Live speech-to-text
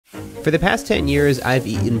For the past 10 years, I've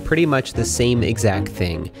eaten pretty much the same exact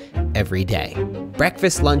thing every day.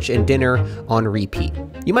 Breakfast, lunch, and dinner on repeat.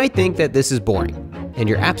 You might think that this is boring, and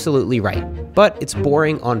you're absolutely right, but it's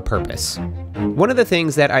boring on purpose. One of the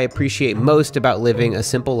things that I appreciate most about living a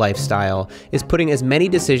simple lifestyle is putting as many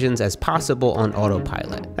decisions as possible on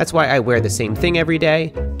autopilot. That's why I wear the same thing every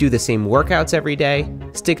day, do the same workouts every day,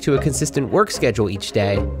 stick to a consistent work schedule each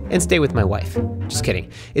day, and stay with my wife. Just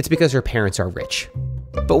kidding. It's because her parents are rich.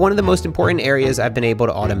 But one of the most important areas I've been able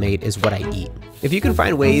to automate is what I eat. If you can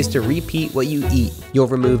find ways to repeat what you eat, you'll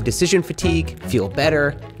remove decision fatigue, feel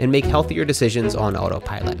better, and make healthier decisions on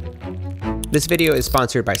autopilot. This video is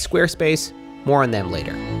sponsored by Squarespace. More on them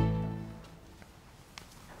later.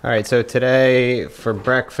 All right, so today for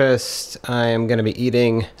breakfast, I am gonna be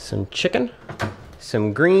eating some chicken,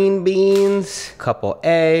 some green beans, a couple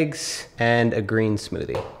eggs, and a green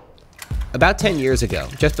smoothie. About 10 years ago,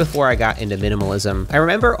 just before I got into minimalism, I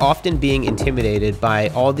remember often being intimidated by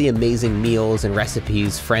all the amazing meals and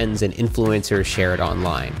recipes friends and influencers shared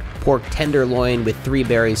online. Pork tenderloin with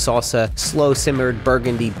 3-berry salsa, slow-simmered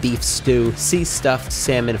burgundy beef stew, sea-stuffed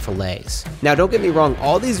salmon fillets. Now don't get me wrong,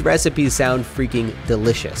 all these recipes sound freaking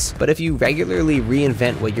delicious, but if you regularly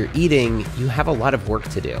reinvent what you're eating, you have a lot of work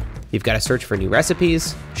to do. You've got to search for new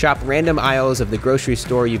recipes, shop random aisles of the grocery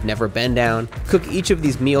store you've never been down, cook each of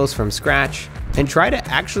these meals from scratch, and try to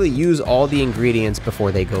actually use all the ingredients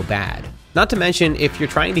before they go bad. Not to mention, if you're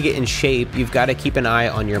trying to get in shape, you've got to keep an eye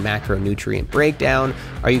on your macronutrient breakdown.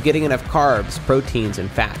 Are you getting enough carbs, proteins, and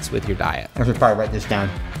fats with your diet? I should probably write this down.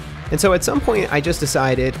 And so at some point, I just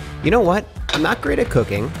decided, you know what? I'm not great at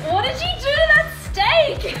cooking. What did you do to that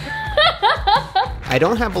steak? I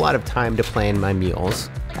don't have a lot of time to plan my meals.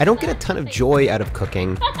 I don't get a ton of joy out of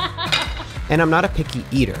cooking. And I'm not a picky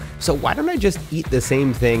eater. So why don't I just eat the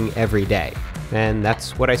same thing every day? And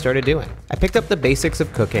that's what I started doing. I picked up the basics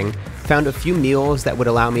of cooking, found a few meals that would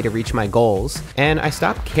allow me to reach my goals, and I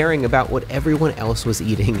stopped caring about what everyone else was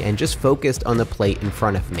eating and just focused on the plate in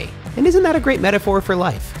front of me. And isn't that a great metaphor for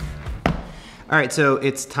life? All right, so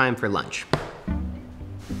it's time for lunch.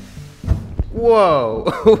 Whoa,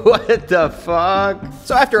 what the fuck?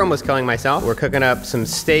 So after almost killing myself, we're cooking up some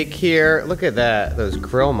steak here. Look at that, those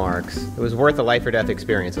grill marks. It was worth a life or death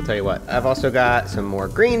experience, I'll tell you what. I've also got some more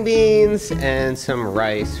green beans and some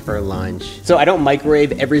rice for lunch. So I don't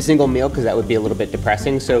microwave every single meal because that would be a little bit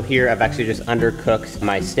depressing. So here I've actually just undercooked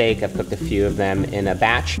my steak. I've cooked a few of them in a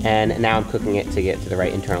batch, and now I'm cooking it to get to the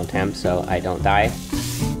right internal temp so I don't die.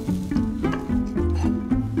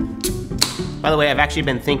 By the way, I've actually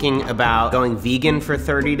been thinking about going vegan for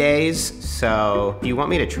 30 days, so if you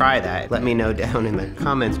want me to try that, let me know down in the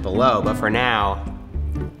comments below, but for now,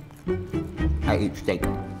 I eat steak.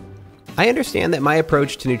 I understand that my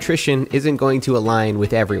approach to nutrition isn't going to align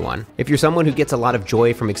with everyone. If you're someone who gets a lot of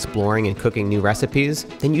joy from exploring and cooking new recipes,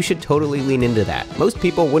 then you should totally lean into that. Most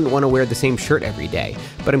people wouldn't want to wear the same shirt every day,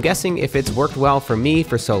 but I'm guessing if it's worked well for me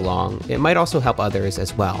for so long, it might also help others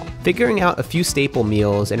as well. Figuring out a few staple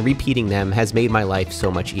meals and repeating them has made my life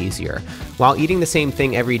so much easier. While eating the same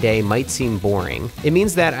thing every day might seem boring, it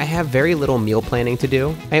means that I have very little meal planning to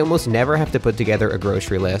do. I almost never have to put together a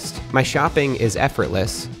grocery list. My shopping is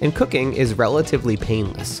effortless, and cooking is relatively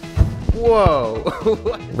painless. Whoa,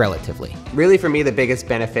 relatively. Really for me, the biggest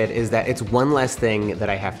benefit is that it's one less thing that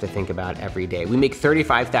I have to think about every day. We make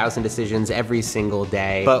 35,000 decisions every single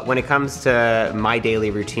day, but when it comes to my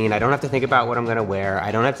daily routine, I don't have to think about what I'm gonna wear.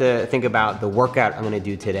 I don't have to think about the workout I'm gonna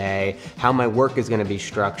do today, how my work is gonna be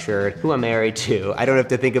structured, who I'm married to. I don't have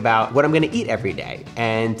to think about what I'm gonna eat every day.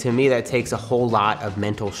 And to me, that takes a whole lot of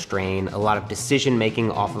mental strain, a lot of decision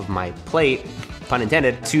making off of my plate, pun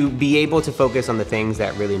intended, to be able to focus on the things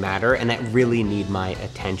that really matter and that really need my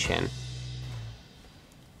attention.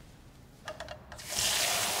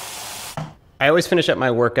 I always finish up my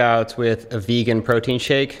workouts with a vegan protein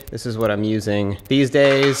shake. This is what I'm using these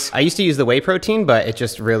days. I used to use the whey protein, but it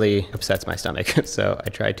just really upsets my stomach, so I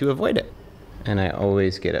try to avoid it. And I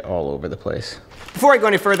always get it all over the place. Before I go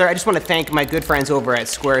any further, I just want to thank my good friends over at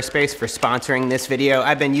Squarespace for sponsoring this video.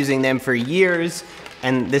 I've been using them for years,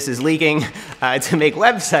 and this is leaking to make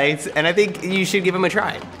websites, and I think you should give them a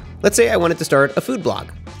try. Let's say I wanted to start a food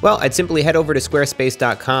blog. Well, I'd simply head over to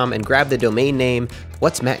squarespace.com and grab the domain name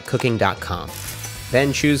whatsmattcooking.com.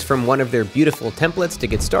 Then choose from one of their beautiful templates to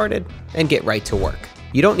get started and get right to work.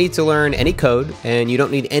 You don't need to learn any code, and you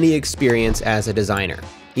don't need any experience as a designer.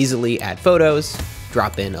 Easily add photos,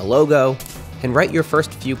 drop in a logo, and write your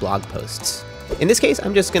first few blog posts. In this case,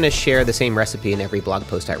 I'm just gonna share the same recipe in every blog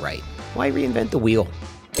post I write. Why reinvent the wheel?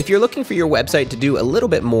 If you're looking for your website to do a little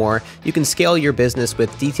bit more, you can scale your business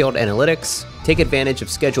with detailed analytics, take advantage of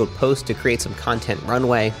scheduled posts to create some content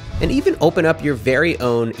runway, and even open up your very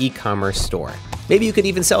own e-commerce store. Maybe you could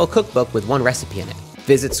even sell a cookbook with one recipe in it.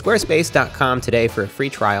 Visit squarespace.com today for a free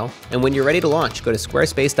trial, and when you're ready to launch, go to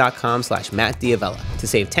squarespace.com/MattDiavella to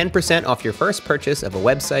save 10% off your first purchase of a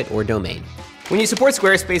website or domain. When you support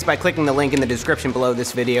Squarespace by clicking the link in the description below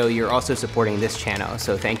this video, you're also supporting this channel.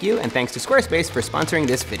 So thank you, and thanks to Squarespace for sponsoring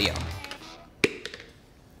this video.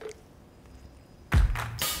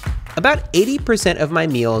 About 80% of my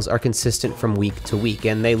meals are consistent from week to week,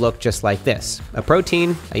 and they look just like this. A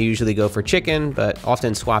protein, I usually go for chicken, but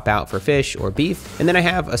often swap out for fish or beef. And then I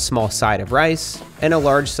have a small side of rice and a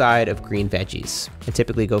large side of green veggies. I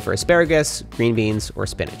typically go for asparagus, green beans, or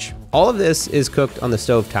spinach. All of this is cooked on the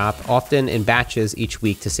stovetop, often in batches each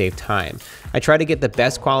week to save time. I try to get the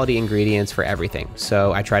best quality ingredients for everything,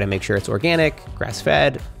 so I try to make sure it's organic,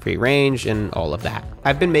 grass-fed, free range, and all of that.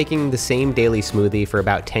 I've been making the same daily smoothie for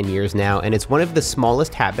about 10 years now, and it's one of the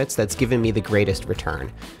smallest habits that's given me the greatest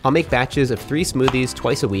return. I'll make batches of 3 smoothies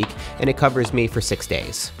twice a week, and it covers me for 6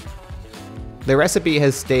 days. The recipe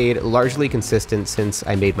has stayed largely consistent since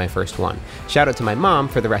I made my first one. Shout out to my mom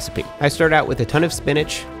for the recipe. I start out with a ton of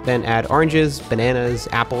spinach, then add oranges, bananas,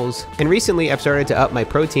 apples, and recently I've started to up my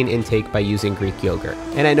protein intake by using Greek yogurt.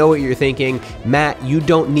 And I know what you're thinking, Matt, you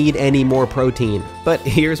don't need any more protein. But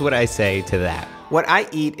here's what I say to that. What I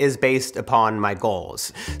eat is based upon my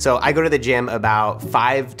goals. So I go to the gym about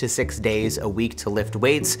 5 to 6 days a week to lift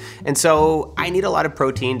weights, and so I need a lot of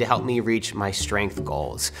protein to help me reach my strength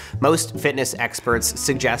goals. Most fitness experts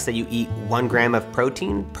suggest that you eat 1 gram of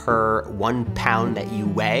protein per 1 pound that you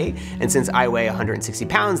weigh, and since I weigh 160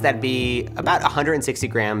 pounds, that'd be about 160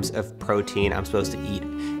 grams of protein I'm supposed to eat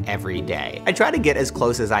every day. I try to get as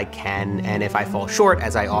close as I can, and if I fall short,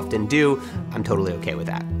 as I often do, I'm totally okay with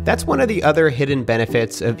that. That's one of the other hidden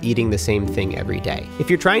benefits of eating the same thing every day. If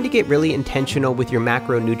you're trying to get really intentional with your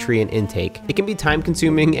macronutrient intake, it can be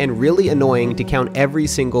time-consuming and really annoying to count every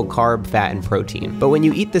single carb, fat, and protein. But when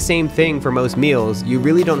you eat the same thing for most meals, you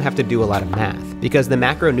really don't have to do a lot of math, because the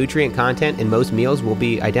macronutrient content in most meals will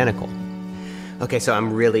be identical. Okay, so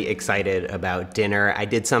I'm really excited about dinner. I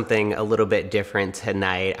did something a little bit different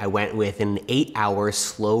tonight. I went with an 8-hour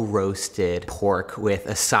slow roasted pork with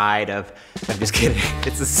a side of, I'm just kidding,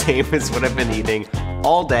 it's the same as what I've been eating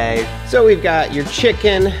all day. So we've got your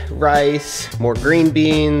chicken, rice, more green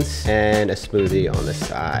beans, and a smoothie on the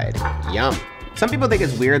side. Yum. Some people think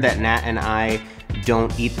it's weird that Nat and I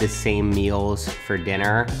don't eat the same meals for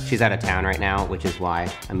dinner. She's out of town right now, which is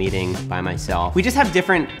why I'm eating by myself. We just have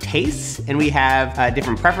different tastes and we have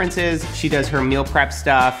different preferences. She does her meal prep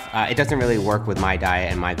stuff. It doesn't really work with my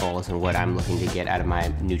diet and my goals and what I'm looking to get out of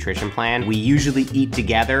my nutrition plan. We usually eat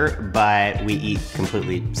together, but we eat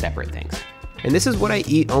completely separate things. And this is what I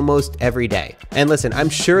eat almost every day. And listen, I'm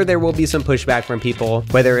sure there will be some pushback from people,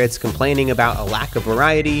 whether it's complaining about a lack of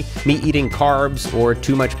variety, me eating carbs, or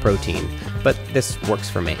too much protein. But this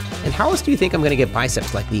works for me. And how else do you think I'm gonna get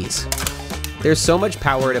biceps like these? There's so much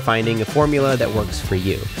power to finding a formula that works for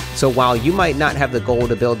you. So while you might not have the goal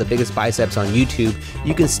to build the biggest biceps on YouTube,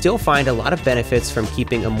 you can still find a lot of benefits from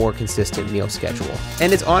keeping a more consistent meal schedule.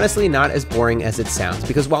 And it's honestly not as boring as it sounds,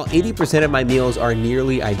 because while 80% of my meals are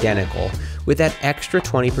nearly identical, with that extra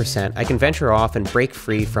 20%, I can venture off and break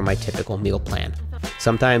free from my typical meal plan.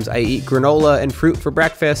 Sometimes I eat granola and fruit for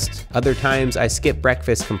breakfast. Other times I skip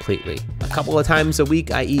breakfast completely. A couple of times a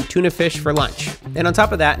week I eat tuna fish for lunch. And on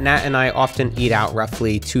top of that, Nat and I often eat out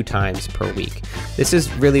roughly 2 times per week. This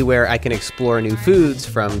is really where I can explore new foods,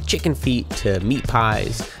 from chicken feet to meat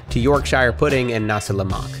pies to Yorkshire pudding and nasi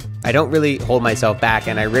lemak. I don't really hold myself back,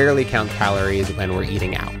 and I rarely count calories when we're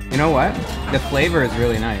eating out. You know what? The flavor is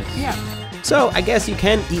really nice. Yeah. So I guess you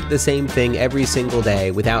can eat the same thing every single day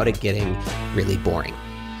without it getting really boring.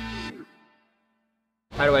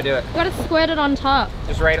 How do I do it? You gotta squirt it on top.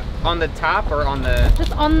 Just right on the top or on the...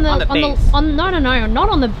 Just on the base? No, not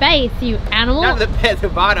on the base, you animal. Not the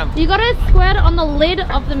bottom. You gotta squirt it on the lid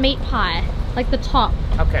of the meat pie, like the top.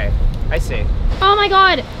 Okay, I see. Oh my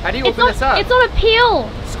god. How do you open this up? It's not a peel.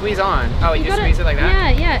 Squeeze on. Oh, you just squeeze it like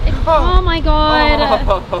that? Yeah. Oh my god.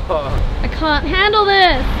 Oh. I can't handle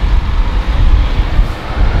this.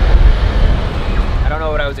 I don't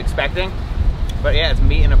know what I was expecting, but yeah, it's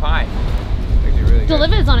meat in a pie. Actually really good.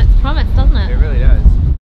 Delivers on its promise, doesn't it? It really does.